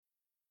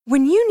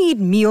When you need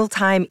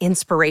mealtime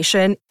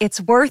inspiration,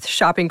 it's worth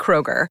shopping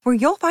Kroger, where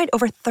you'll find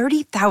over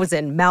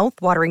 30,000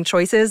 mouth-watering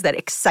choices that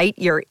excite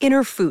your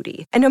inner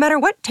foodie. And no matter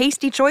what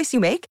tasty choice you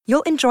make,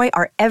 you'll enjoy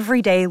our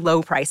everyday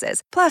low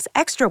prices, plus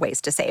extra ways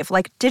to save,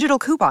 like digital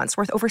coupons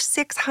worth over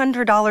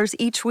 $600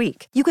 each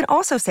week. You can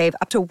also save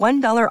up to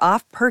 $1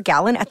 off per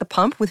gallon at the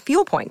pump with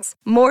fuel points.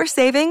 More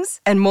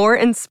savings and more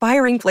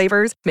inspiring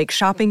flavors make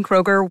shopping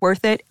Kroger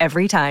worth it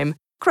every time.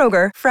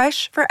 Kroger,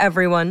 fresh for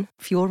everyone.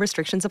 Fuel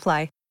restrictions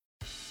apply.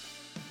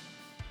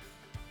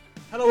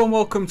 Hello and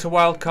welcome to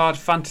Wildcard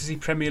Fantasy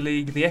Premier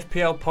League, the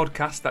FPL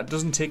podcast that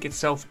doesn't take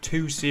itself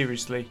too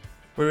seriously.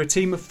 We're a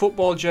team of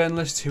football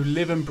journalists who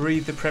live and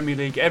breathe the Premier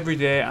League every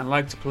day and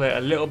like to play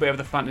a little bit of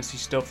the fantasy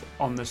stuff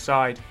on the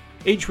side.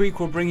 Each week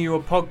we'll bring you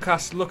a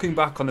podcast looking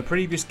back on the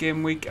previous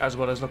game week as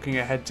well as looking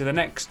ahead to the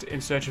next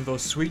in search of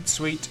those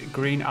sweet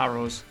green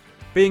arrows.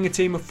 Being a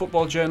team of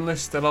football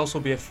journalists, there'll also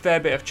be a fair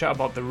bit of chat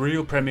about the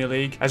real Premier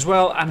League as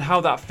well and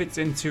how that fits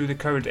into the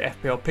current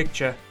FPL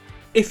picture.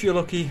 If you're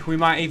lucky, we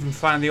might even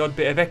find the odd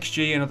bit of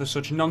XG and other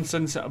such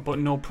nonsense, but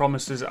no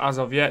promises as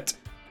of yet.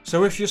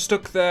 So if you're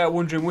stuck there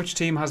wondering which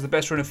team has the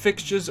best run of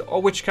fixtures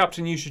or which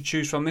captain you should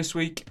choose from this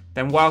week,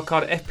 then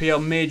Wildcard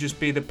FPL may just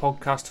be the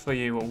podcast for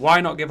you.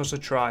 Why not give us a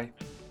try?